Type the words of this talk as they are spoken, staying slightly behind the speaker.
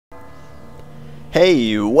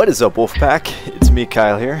Hey, what is up, Wolfpack? It's me,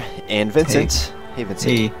 Kyle here, and Vincent. Hey,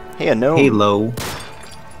 Vincent. Hey. Hey, a gnome. Halo.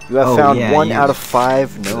 You have found yeah, 1 out of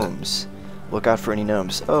 5 gnomes. Look out for any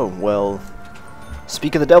gnomes. Oh, well.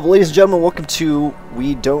 Speak of the devil, ladies and gentlemen, welcome to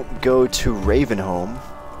We Don't Go to Ravenholm.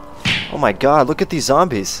 Oh my god, look at these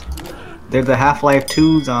zombies. They're the Half-Life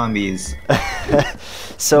 2 zombies.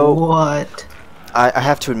 So, what? I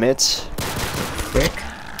have to admit, Frick?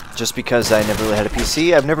 just because I never really had a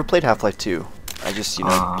PC, I've never played Half-Life 2. I just,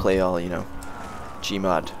 play all,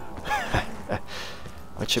 Gmod.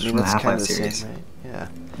 Which, I mean, that's kind of the same, right? Yeah.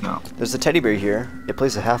 No. There's a teddy bear here. It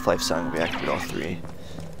plays a Half-Life song. We activate all 3.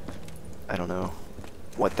 I don't know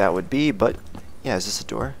what that would be, but yeah, is this a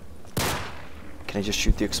door? Can I just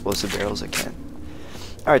shoot the explosive barrels? I can.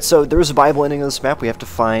 Alright, so there's a Bible ending of this map. We have to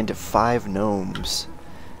find 5 gnomes,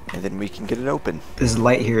 and then we can get it open. This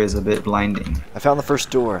light here is a bit blinding. I found the first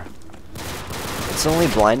door. It's only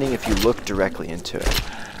blinding if you look directly into it.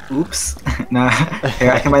 Oops. Nah.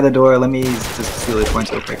 Here, I can buy the door. Let me just steal the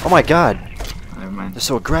points real quick. Oh my god! Never mind. They're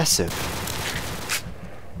so aggressive.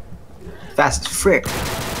 Fast frick.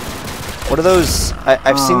 What are those?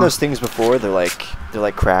 I've seen those things before. They're like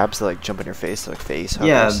crabs. They like jump in your face. They're like face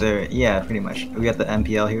huggers. Yeah, pretty much. We got the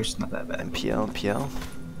MPL here. It's not that bad. MPL.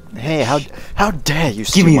 Hey, how dare you Give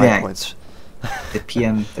steal me my that. points? The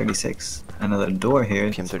PM36. Another door here.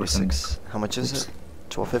 PM36. How much is Oops. it?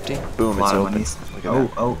 12.50. Boom! A It's lot of open. monies. Look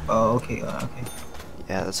at that. Okay.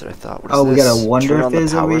 Yeah, that's what I thought. What is Oh, we this? got a Wonder Turn on the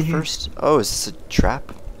Fizz over power here? first. Oh, is this a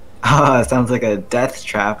trap? Ah, it sounds like a death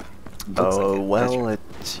trap. Looks Oh like a well, death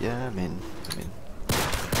it's yeah. I mean,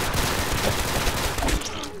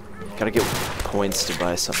 gotta get points to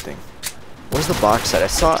buy something. Where's the box at? I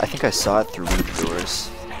think I saw it through one of the doors.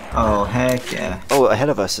 trap. Oh heck yeah. Oh, ahead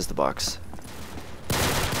of us is the box.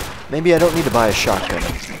 Maybe I don't need to buy a shotgun.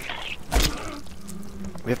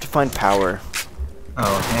 We have to find power.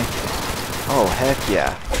 Oh heck. Oh, heck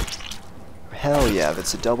yeah. Hell yeah,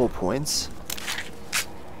 that's a double points.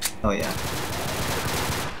 Oh yeah.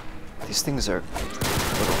 These things are a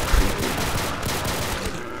little creepy.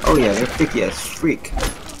 Oh yeah, they're freaky as freak.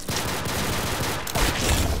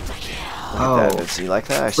 Like that, you like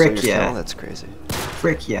that? I saw your frick yeah. kill? That's crazy.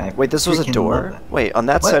 Frick yeah. I Wait, this was a freaking love door? that. Wait, on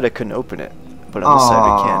that What? side I couldn't open it, but on this side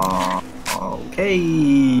we can.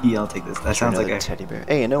 Okay, I'll take this. That sounds like a a teddy bear.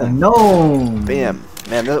 Hey, no. gnome. Bam.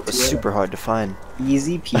 Man, that was super hard to find.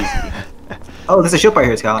 Easy peasy. Oh, there's a ship right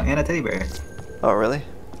here, Scout, and a teddy bear. Oh, really?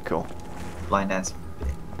 Cool. Blind ass.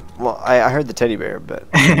 Well, I heard the teddy bear, but...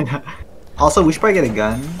 Also, we should probably get a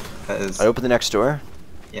gun, cause I opened the next door.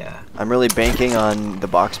 yeah. I'm really banking on the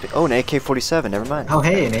box. Oh, an AK-47. Never mind. Oh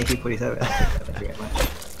hey, an AK-47. Thank you very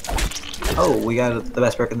much. Oh, we got the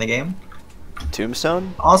best perk in the game.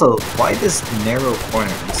 Tombstone? Also, why this narrow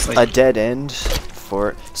corner? It's like A dead end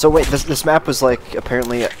for... So wait, this map was like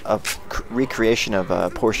apparently a recreation of a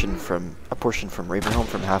portion from Ravenholm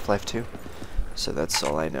from Half-Life 2. So that's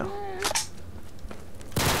all I know.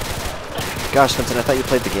 Gosh, Vincent, I thought you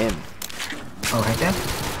played the game. oh heck yeah.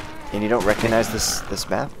 And you don't recognize this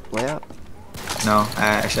map layout? No,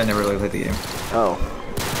 actually I never really played the game. Oh,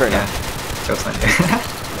 fair Yeah, enough. joke's on you. Yeah,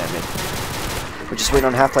 I mean, we're just waiting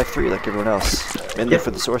on Half-Life 3 like everyone else. I'm in there Yep.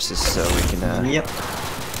 for the sources so we can Yep.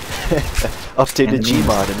 update And the the memes.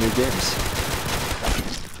 Gmod and new games.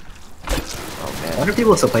 Oh I man. wonder if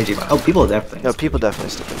people still play Gmod. Oh, people definitely. No, people definitely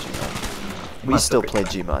still play Gmod. We Must still have play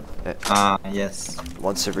been. Gmod. Yes.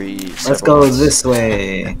 Once every Let's several go months. this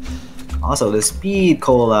way. Also, the speed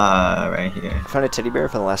cola right here. I found a teddy bear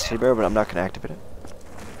from the last teddy bear, but I'm not going to activate it.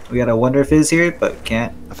 We got a Wonder Fizz here, but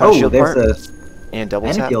can't. I found a shield there's part. a And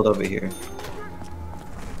double tap. field over here.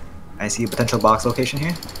 I see a potential box location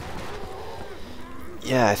here.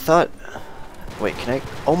 Yeah, I thought... Wait, can I...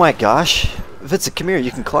 Oh my gosh! Vincent, come here,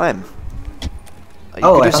 you can climb. You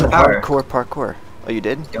Oh, can I do found some the power. hardcore parkour. Oh, you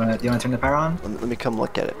did? Do you wanna turn the power on? Let me come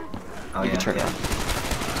look at it. Oh You yeah. can turn it yeah. on.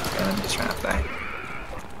 Yeah, let me just try not to die.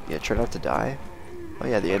 Yeah, try not to die. Oh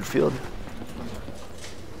yeah, the Enfield.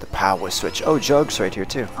 The power switch. Oh, Jug's right here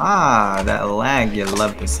too. Ah, that lag. You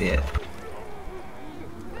love to see it.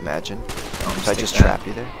 Imagine. Oh, If I take just that. trap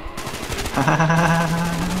you there.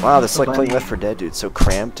 Wow, that's So like playing funny. Left 4 Dead, dude. So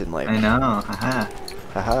cramped and like... I know. Haha.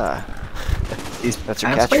 Haha. These That's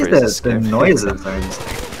your I'm surprised catchphrase, this The game. noises are just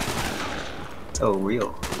like so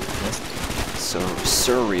real. So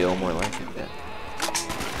surreal, more like it. Yeah.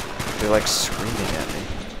 They're like screaming at me.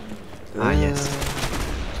 Ah yes.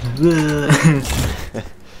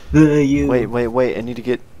 You. Wait, I need to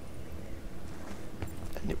get...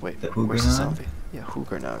 wait, The where's the Huggernog? zombie? Yeah,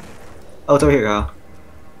 Huggernog. Oh, it's over here, Kyle.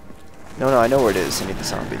 No, I know where it is. I need the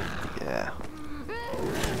zombie. Yeah.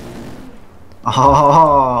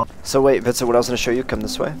 Oh. So wait, Vincent, what I was going to show you, come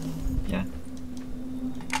this way. Yeah.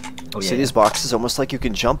 Oh, See these boxes? Almost like you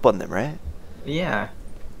can jump on them, right? Yeah.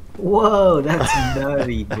 Whoa, that's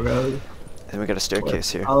nutty, bro. And we got a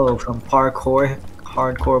staircase here. Oh, from hardcore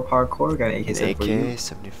parkour, got an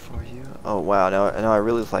AK-74U. Oh wow, now I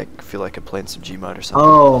really feel like I'm playing some Gmod or something.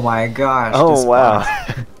 Oh my gosh. Oh wow.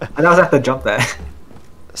 I was have to jump that.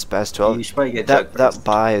 Spaz 12. You should probably get that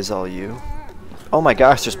buy is all you. Oh my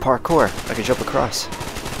gosh, there's parkour. I can jump across.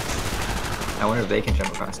 I wonder if they can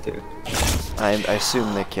jump across too. I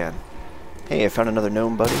assume they can. Hey, I found another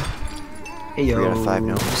gnome, buddy. Hey yo. 3 out of 5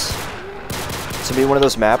 gnomes. This will be one of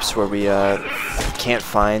those maps where we can't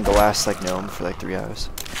find the last gnome for like 3 hours.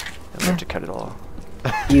 And we have to cut it all.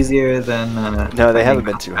 Easier than no, they haven't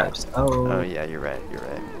been too hard. Oh yeah, you're right.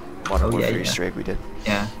 Modern Warfare Easter egg we did.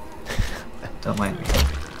 Yeah. Don't mind me.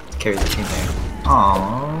 Carry the team there.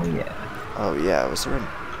 Oh yeah. Oh yeah, was there an...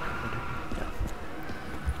 Yeah.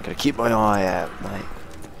 Gotta keep my eye out, mate.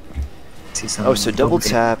 Oh, so double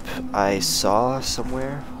tap I saw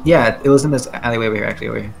somewhere? Yeah, it was in this alleyway over here, actually,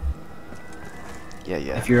 over here.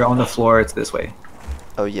 Yeah. If you're on the floor, it's this way.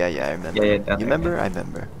 Oh yeah, I remember. Yeah, you remember? I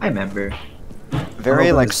remember. I remember.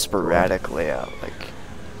 Very sporadic layout,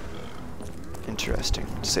 interesting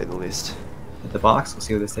to say the least. At the box, we'll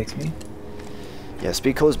see where this takes me. Yeah,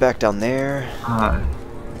 speed goes back down there.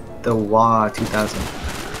 The WA 2000.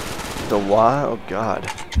 The WA? Oh god.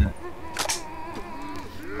 Yeah.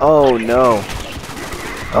 Oh no.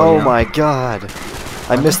 Oh yeah. my god.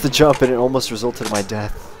 I missed the jump and it almost resulted in my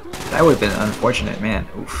death. That would have been unfortunate, man.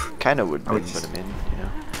 Oof. Kinda would be, but I mean,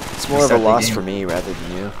 it's more of a loss for me rather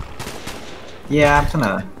than you. Yeah, I'm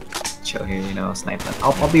gonna chill here, snipe them.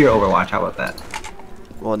 I'll be your Overwatch, how about that?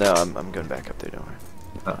 Well, no, I'm going back up there, don't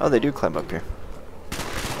worry. Oh, they do climb up here.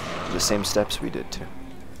 The same steps we did too.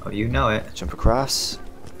 Oh, you know it. Jump across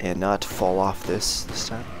and not fall off this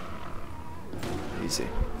time. Easy.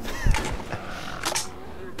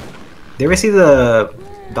 Did you ever see the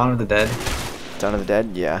Dawn of the Dead? Dawn of the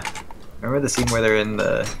Dead? Yeah. Remember the scene where they're on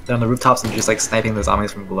the rooftops and just sniping the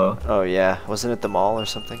zombies from below? Oh yeah, wasn't it the mall or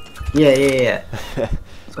something? Yeah.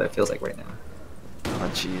 That's what it feels like right now.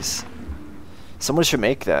 Oh jeez. Someone should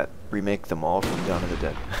remake the mall from Dawn of the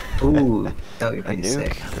Dead. Ooh, that would be pretty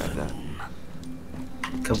sick. Grab that.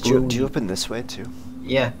 Did you open this way too?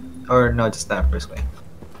 Yeah. Or no, just that first way.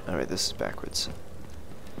 Alright, this is backwards.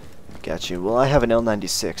 Got you. Well, I have an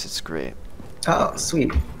L96, it's great. Oh,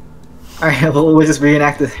 sweet. Alright, well, we'll just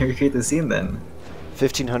recreate the scene then.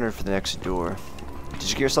 1500 for the next door. Did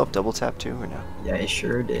you get yourself double tap too, or no? Yeah, I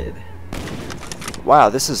sure did. Wow,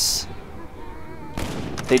 this is...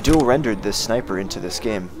 They dual rendered this sniper into this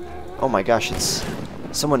game. Oh my gosh, it's...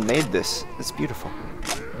 Someone made this. It's beautiful.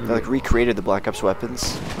 They recreated the Black Ops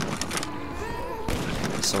weapons.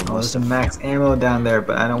 So there's some max ammo down there,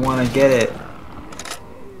 but I don't want to get it.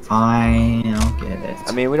 Fine, I'll get it.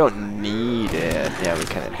 I mean, we don't need it. Yeah, we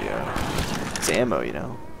kind of do. It's ammo, It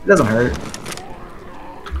doesn't hurt.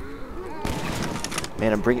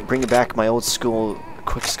 Man, I'm bringing back my old school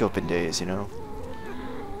quickscoping days,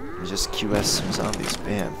 Just QS some zombies.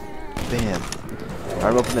 Bam. Bam.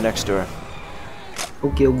 Alright, open the next door.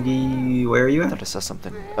 Okay, where are you I at? thought I saw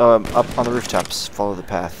something. Oh, I'm up on the rooftops. Follow the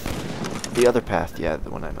path. The other path, yeah, the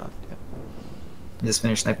one I'm on. Yeah. Just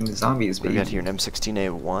finished sniping the zombies, We baby. got here an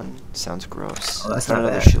M16A1. Sounds gross. Oh, that's Found not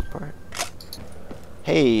another bad. shield part.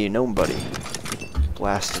 Hey, gnome buddy.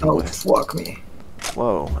 Blasted Oh, away. fuck me.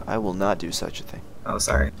 Whoa, I will not do such a thing. Oh,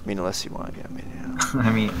 sorry. I mean, unless you want. Yeah, I mean,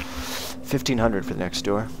 I mean, 1500 for the next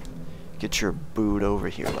door. Get your boot over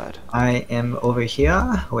here, lad. I am over here.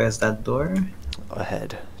 Where's that door?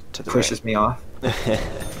 Ahead. To the Pushes me off.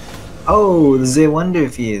 Oh, the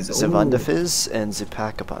Wonderfizz. The Wonderfizz and the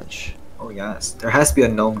Pack-a-Punch. Oh, yes. There has to be a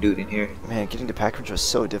gnome dude in here. Man, getting to Pack-a-Punch was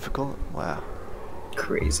so difficult. Wow.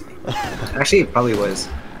 Crazy. Actually, it probably was.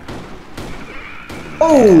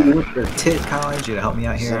 Oh, with the tit college, you to help me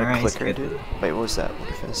out Is here. that a Alright, clicker, dude? Wait, what was that?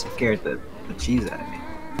 Wonderfizz? Scared the cheese out of me.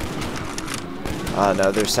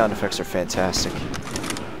 No, their sound effects are fantastic.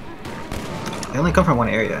 They only come from one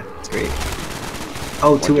area. It's great.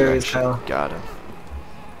 Oh, two areas, Kyle. Got him.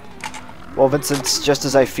 Well, Vincent, just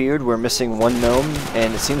as I feared, we're missing one gnome,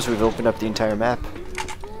 and it seems we've opened up the entire map.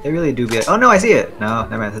 They really do be. Oh no, I see it. No,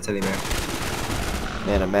 never mind. That's a teddy bear.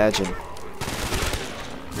 Man, imagine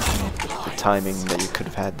the timing that you could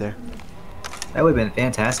have had there. That would have been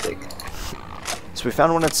fantastic. So we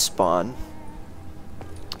found one at spawn.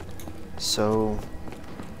 So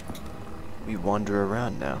we wander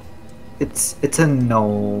around now. It's a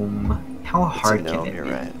gnome. How hard It's a gnome, can it you're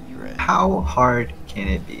be? right. You're right. How hard can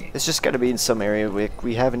it be? It's just got to be in some area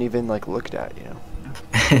we haven't even looked at,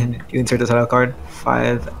 You insert the title card.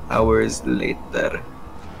 5 hours later.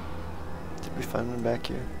 Did we find one back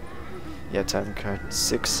here? Yeah, time card.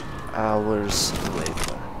 6 hours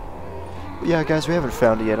later. Yeah, guys, we haven't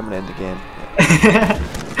found it yet. I'm gonna end the game.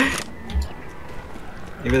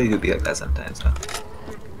 It really do be like that sometimes, huh?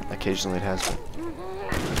 Occasionally it has been.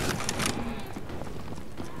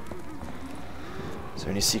 Is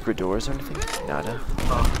there any secret doors or anything? Nada.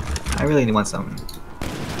 Oh, I really want some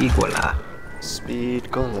Equala.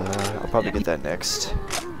 Speed cola. I'll probably get that next.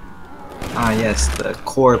 Ah, yes, the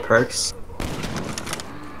core perks.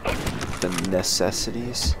 The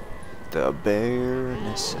necessities. The bare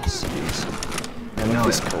necessities. I know love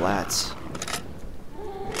this it. collats.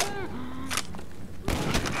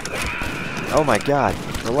 Oh my god,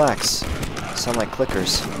 relax. Sound like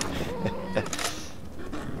clickers.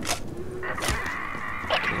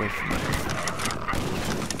 Get away from me.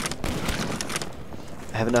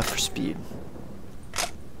 I have enough for speed.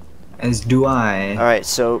 As do I. Alright,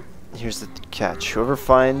 so here's the catch. Whoever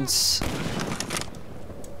finds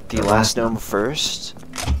the last gnome first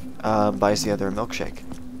buys the other a milkshake.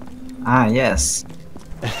 Ah, yes.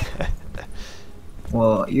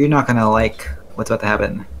 Well, you're not gonna like what's about to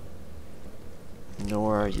happen.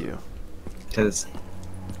 Nor are you. Because...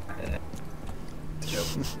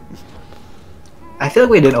 I feel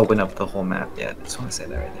like we didn't open up the whole map yet. I just want to say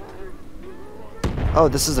that right there. Oh,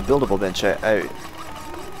 this is a buildable bench.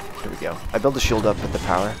 Here we go. I built the shield up with the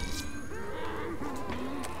power.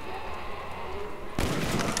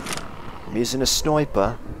 I'm using a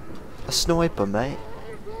sniper. A sniper, mate.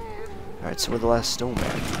 Alright, so we're the last snowman.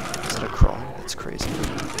 Is that a crawler? That's crazy.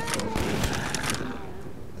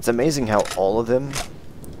 It's amazing how all of them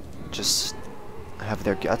just have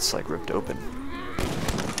their guts like ripped open.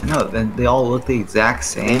 No, then they all look the exact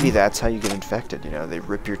same. Maybe that's how you get infected, you know, they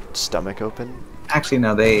rip your stomach open. Actually,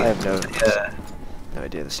 no, they... I have no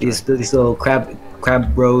idea the story. These little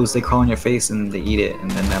crab bros, they crawl on your face and they eat it, and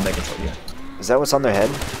then they control you. Is that what's on their head?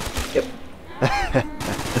 Yep.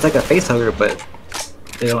 It's like a face hugger, but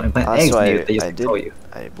they don't implant eggs in you, they just control you.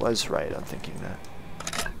 I was right on thinking that.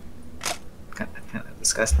 Kind of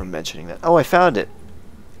disgusting. From mentioning that. Oh, I found it!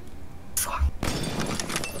 Fuck.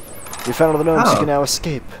 We found all the gnomes, you can now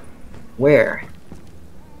escape. Where?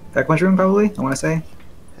 Back room, probably, I want to say?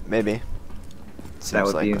 Maybe. That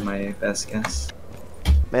would likely. be my best guess.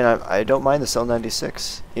 Man, I don't mind the Cell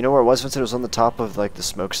 96. You know where it was once? It was on the top of like the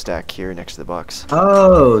smokestack here next to the box.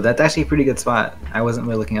 Oh, that's actually a pretty good spot. I wasn't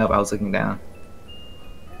really looking up, I was looking down.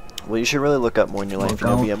 Well, you should really look up more in your life and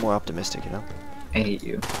you'll don't. be more optimistic, you know? I hate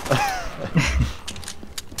you.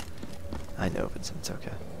 I know, Vincent, it's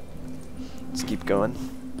okay. Let's keep going.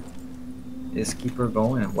 Just keep her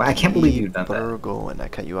going. Wow, I can't believe you've done Keep her that. going. I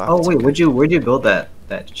cut you off. Oh it's wait, okay. where'd you build that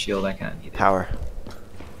shield? I kind of need it. Power.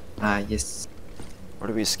 Ah, yes. Where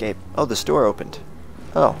do we escape? Oh, the store opened.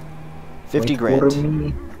 Oh. 50 Wait grand. for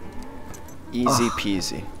me. Easy Oh.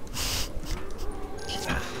 peasy.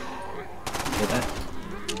 Hear that?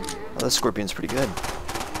 Oh, the scorpion's pretty good.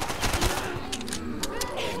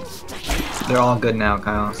 They're all good now,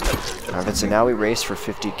 Kyle. Alright, Vincent, now we race for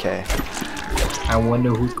 50k. I wonder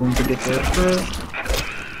who's going to get there first.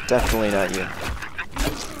 Definitely not you.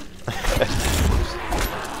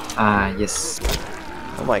 Ah, yes.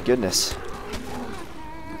 Oh my goodness.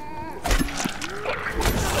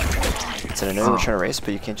 So I know we're trying to race,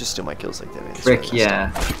 but you can't just steal my kills like that, man. Frick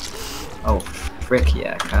yeah. Oh, frick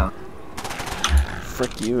yeah, Kyle.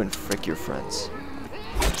 Frick you and frick your friends.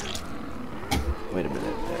 Wait a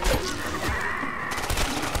minute.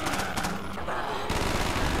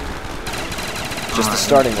 Just the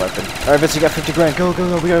starting weapon. Alright, Vincent, you got 50 grand. Go, go,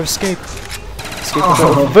 go. We gotta escape. Escape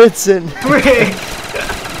Oh. Vincent! Frick!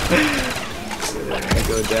 I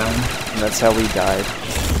go down. And that's how we died.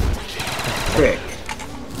 Frick.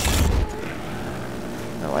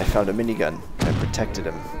 No, I found a minigun. I protected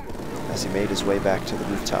him as he made his way back to the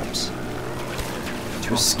rooftops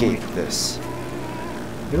to escape this.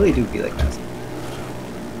 You really do feel like that.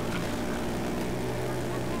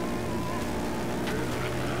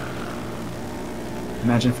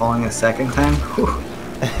 Imagine falling a second time.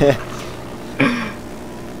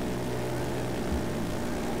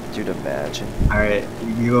 Dude, imagine. Alright,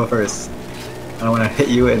 you go first. I don't want to hit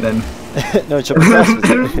you and then No, jump fast.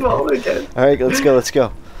 then fall again. Alright, let's go, let's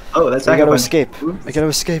go. Oh, that's We not gotta fun. escape. Oops. We gotta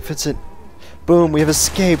escape, Vincent. Boom, we have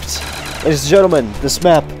escaped. Ladies and gentlemen, this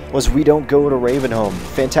map was We Don't Go to Ravenholm.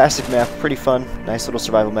 Fantastic map, pretty fun, nice little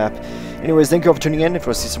survival map. Anyways, thank you all for tuning in. If you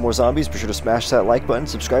want to see some more zombies, be sure to smash that like button,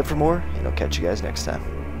 subscribe for more, and I'll catch you guys next time.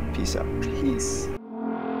 Peace out. Peace.